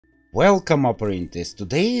Welcome apprentice,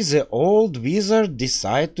 today the old wizard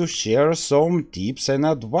decided to share some tips and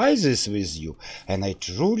advices with you, and I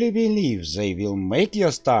truly believe they will make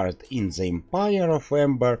your start in the Empire of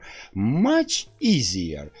Ember much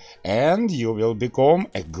easier, and you will become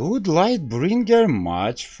a good light bringer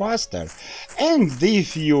much faster. And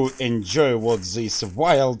if you enjoy what this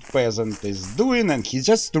wild peasant is doing and he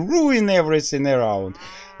just ruin everything around,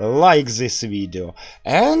 like this video,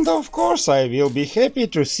 and of course I will be happy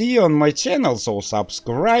to see you on my channel, so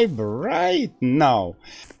subscribe right now.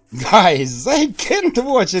 Guys, I can't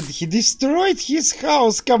watch it. He destroyed his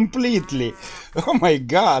house completely. Oh my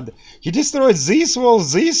god, he destroyed this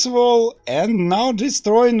wall, and now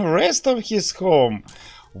destroying the rest of his home.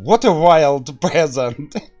 What a wild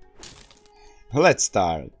peasant. Let's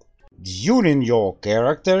start. During your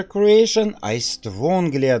character creation, I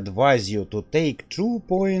strongly advise you to take 2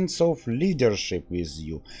 points of leadership with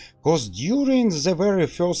you, cause during the very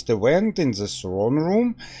first event in the throne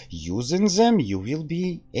room, using them you will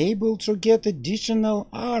be able to get additional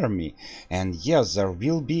army, and yes, there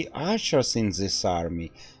will be archers in this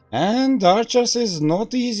army, and archers is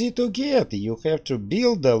not easy to get, you have to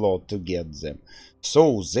build a lot to get them.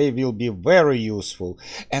 So they will be very useful,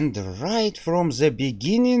 and right from the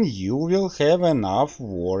beginning you will have enough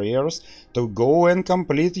warriors to go and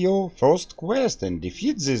complete your first quest and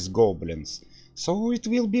defeat these goblins. So it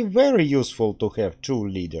will be very useful to have 2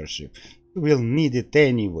 leadership. You will need it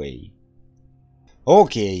anyway.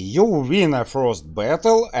 Okay, you win a first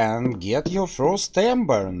battle and get your first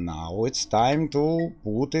ember. Now it's time to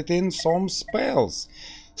put it in some spells.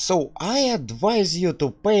 So I advise you to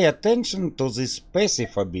pay attention to these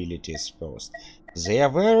passive abilities first. They are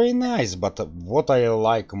very nice, but what I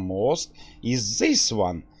like most is this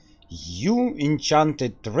one. You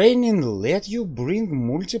enchanted training let you bring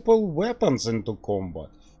multiple weapons into combat.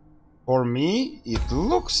 For me, it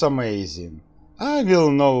looks amazing. I will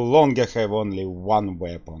no longer have only one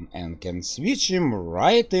weapon and can switch him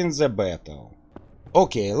right in the battle.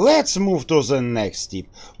 Okay, let's move to the next tip.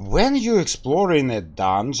 When you explore in a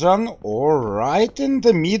dungeon or right in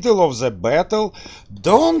the middle of the battle,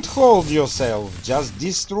 don't hold yourself, just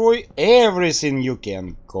destroy everything you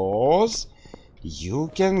can, cause you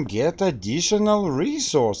can get additional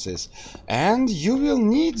resources, and you will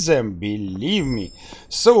need them, believe me.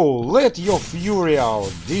 So let your fury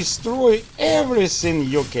out, destroy everything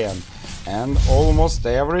you can, and almost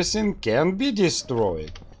everything can be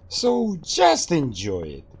destroyed. So just enjoy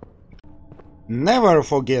it. Never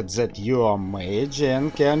forget that you are mage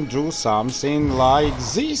and can do something like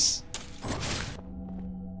this.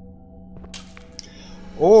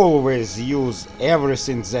 Always use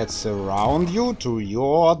everything that's around you to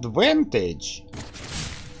your advantage.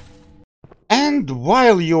 And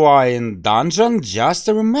while you are in dungeon, just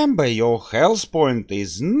remember your health point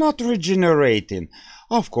is not regenerating.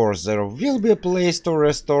 Of course, there will be a place to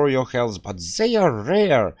restore your health, but they are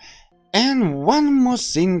rare. And one more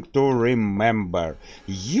thing to remember,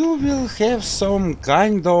 you will have some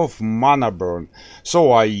kind of mana burn.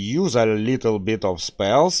 So I use a little bit of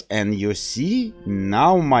spells, and you see,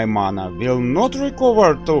 now my mana will not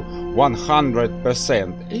recover to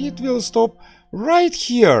 100%. It will stop right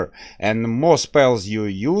here, and the more spells you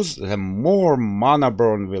use, the more mana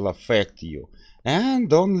burn will affect you.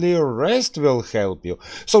 And only rest will help you,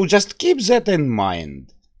 so just keep that in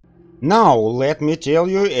mind. Now let me tell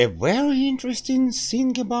you a very interesting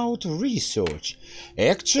thing about research.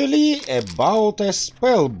 Actually about a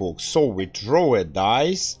spell book. So we throw a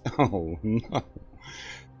dice. Oh no.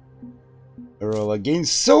 Roll again.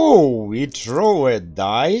 So we throw a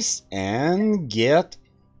dice and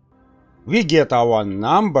we get our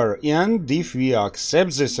number, and if we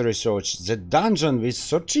accept this research, the dungeon with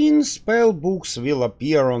 13 spell books will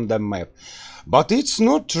appear on the map. But it's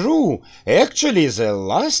not true. Actually, the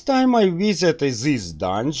last time I visited this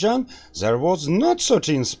dungeon, there was not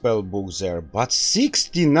 13 spell books there, but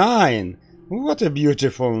 69. What a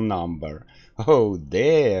beautiful number. Oh,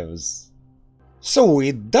 devs. So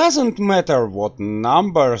it doesn't matter what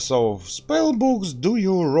numbers of spellbooks do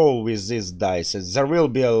you roll with these dice, there will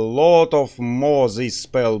be a lot of more these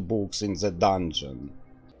spellbooks in the dungeon.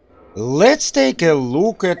 Let's take a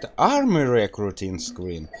look at army recruiting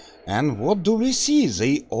screen. And what do we see?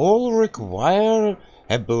 They all require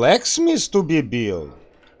a blacksmith to be built.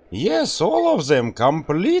 Yes, all of them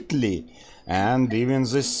completely. And even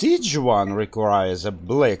the siege one requires a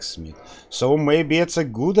blacksmith. So maybe it's a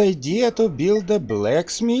good idea to build a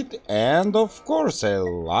blacksmith and of course a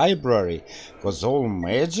library, cause all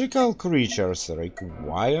magical creatures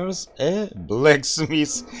requires a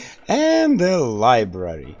blacksmith and a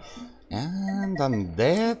library. And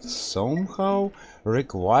undead somehow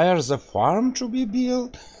requires a farm to be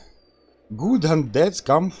built? Good undeads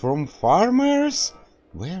come from farmers?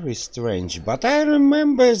 Very strange, but I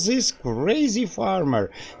remember this crazy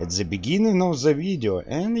farmer at the beginning of the video,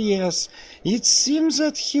 and yes, it seems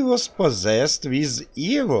that he was possessed with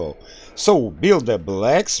evil. So build a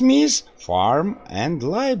blacksmith, farm and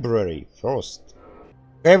library first.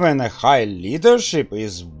 Having a high leadership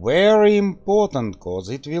is very important cause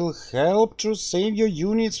it will help to save your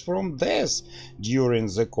units from death during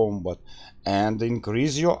the combat and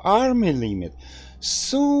increase your army limit.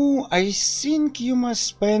 So I think you must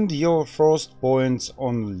spend your first points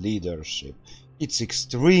on leadership. It's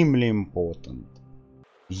extremely important.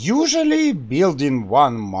 Usually building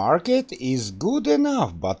one market is good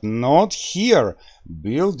enough, but not here.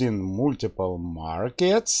 Building multiple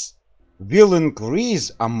markets will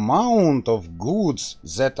increase amount of goods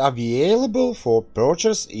that are available for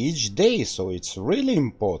purchase each day, so it's really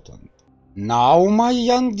important. Now, my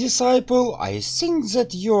young disciple, I think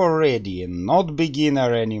that you're ready and not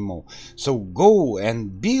beginner anymore. So go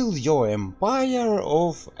and build your Empire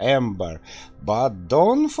of Ember. But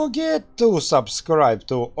don't forget to subscribe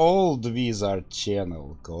to Old Wizard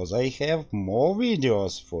channel, cause I have more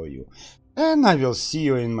videos for you. And I will see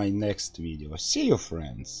you in my next video. See you,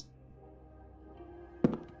 friends.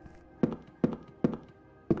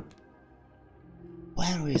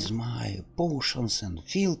 Where is my potions and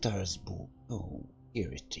filters book? Oh,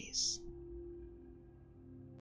 here it is.